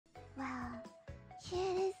Here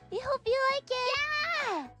it is. We hope you like it.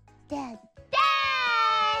 Yeah! Dad.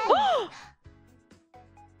 Dad!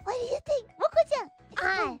 What do you think?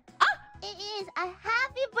 Moko-chan. It is a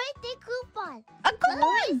happy birthday coupon. A coupon!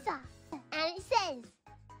 Nerissa. And it says,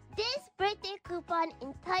 this birthday coupon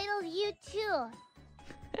entitles you to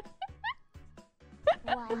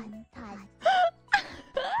one touch.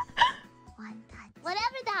 One touch.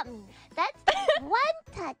 Whatever that means. That's one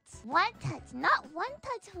touch. One touch. Not one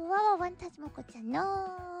touch. Whoa, one touch, Moko-chan. No.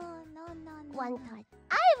 One touch.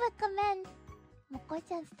 I recommend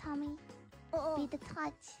Moko-chan's tummy be the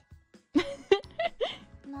touch.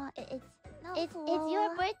 No, it's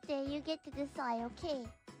your birthday. You get to decide, okay?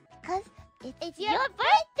 Because it's your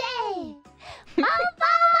birthday. Mama,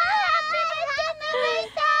 happy birthday,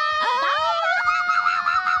 Nerissa!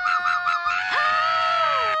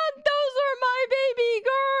 Those are my baby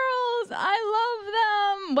girls. I love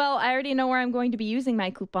them. Well, I already know where I'm going to be using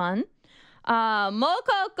my coupon.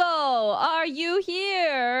 Mokoko, are you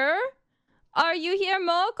here? Are you here,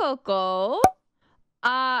 Mokoko?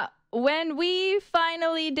 When we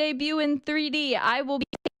finally debut in 3D, I will be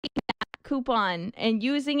taking that coupon and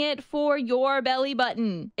using it for your belly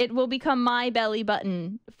button. It will become my belly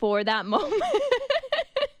button for that moment.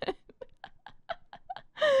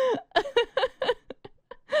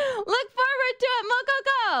 Look forward to it,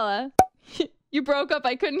 Mokoko! You broke up.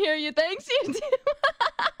 I couldn't hear you. Thanks, you too.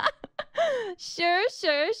 Sure.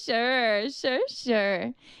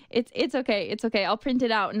 It's okay. It's okay. I'll print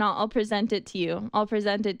it out and I'll present it to you. I'll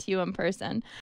present it to you in person.